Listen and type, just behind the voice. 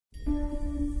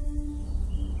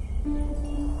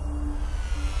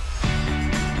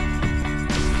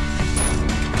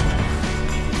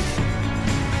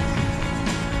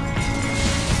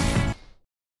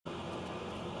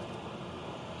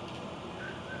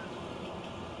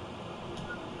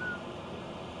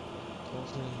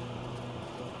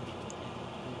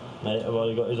Mate, I've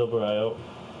already got his other eye out.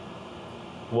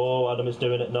 Whoa, Adam is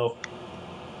doing it, no.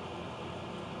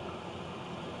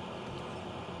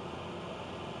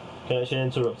 Connection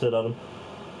interrupted, Adam.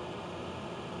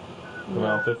 No.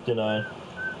 Around 59.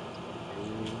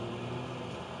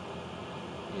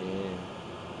 Yeah.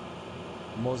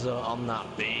 Muzzer on that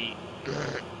beat.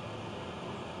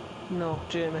 No,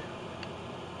 Jamie.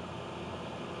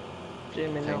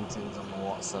 Jamie, no. Paintings on my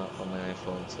WhatsApp on my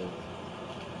iPhone too.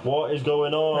 What is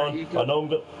going on? Right, you go. I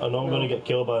know I'm gonna get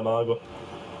killed by Margot.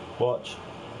 Watch.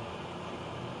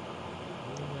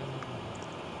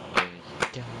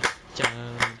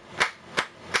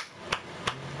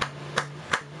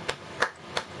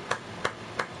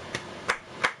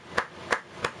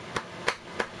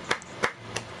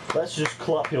 Let's just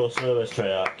clap your service,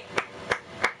 Treyarch.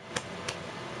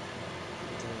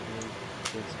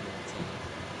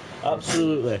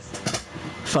 Absolutely.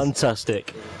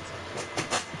 Fantastic.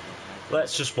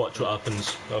 Let's just watch what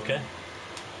happens, okay?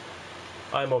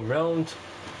 I'm on round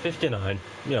 59,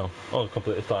 you know, all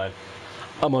completely fine.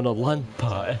 I'm on a LAN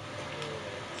party,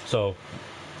 so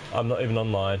I'm not even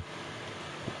online.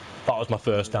 That was my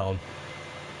first down.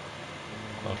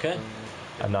 Okay?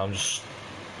 And now I'm just,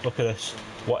 look at this.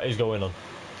 What is going on?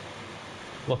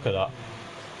 Look at that.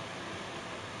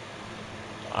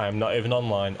 I am not even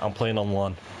online, I'm playing on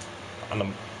LAN.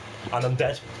 And I'm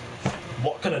dead.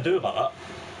 What can I do about that?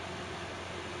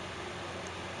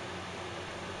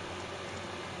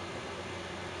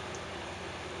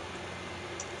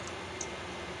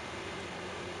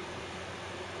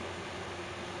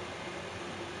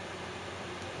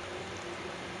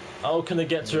 How can I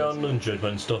get to around 100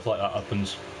 when stuff like that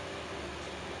happens?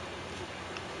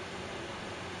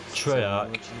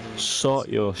 Treyarch, sort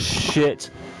your shit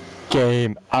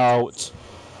game out.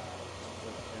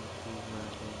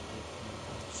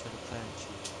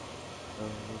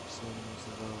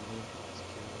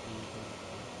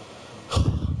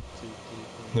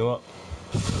 You know what?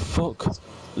 Fuck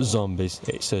zombies.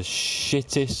 It's the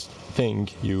shittest thing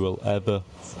you will ever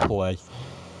play.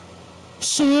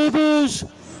 Servers!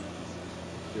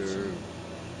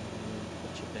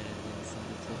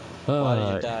 Why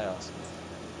did you die, Oscar?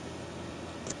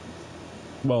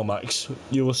 Well, Max,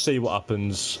 you will see what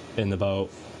happens in about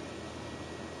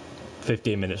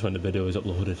 15 minutes when the video is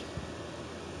uploaded.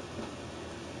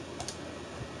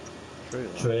 True.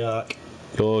 Treyarch,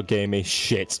 your game is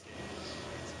shit.